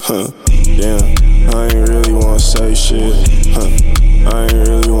Damn, I ain't really wanna say shit. I ain't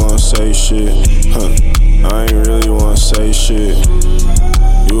really wanna say shit. I ain't really wanna say shit.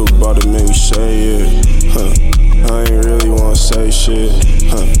 You about to make me say it. I ain't really wanna say shit.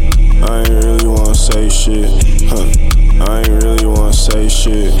 I ain't really wanna say shit. I ain't really wanna say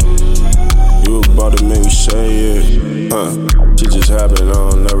shit. You about to make me say it. Shit just happened, I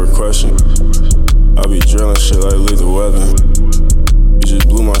don't never question. I be drilling shit like lethal weapon. You just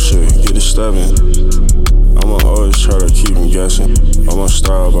blew my shit, get it steppin'. I'ma always try to keep him guessing. By my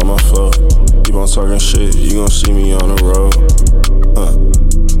style, by my flow. Keep on talking shit, you gon' see me on the road.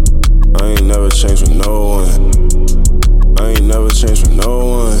 I ain't never changed with no one. I ain't never changed with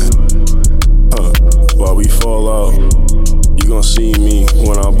no one. While we fall out, you gon' see me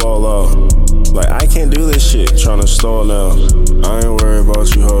when I ball out. Like, I can't do this shit, tryna stall now. I ain't worried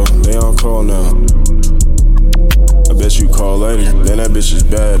about you, ho, they on call now. I bet you call later, then that bitch is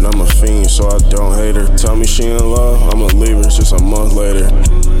bad and I'm a fiend, so I don't hate her. Tell me she in love, I'ma leave her just a month later.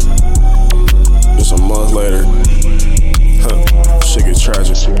 Just a month later. Shit get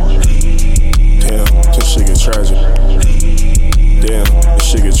tragic. Damn, this shit get tragic. Damn, this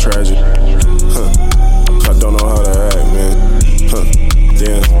shit get tragic. I don't know how to act, man.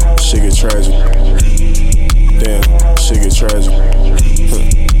 Damn, shit get tragic. Damn, shit get tragic.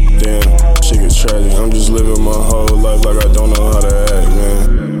 Damn, shit get tragic. I'm just living my whole life like I don't know how to act,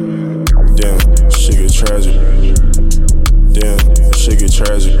 man. Damn, shit get tragic. Damn, shit get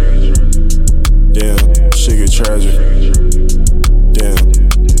tragic. Damn, shit get tragic.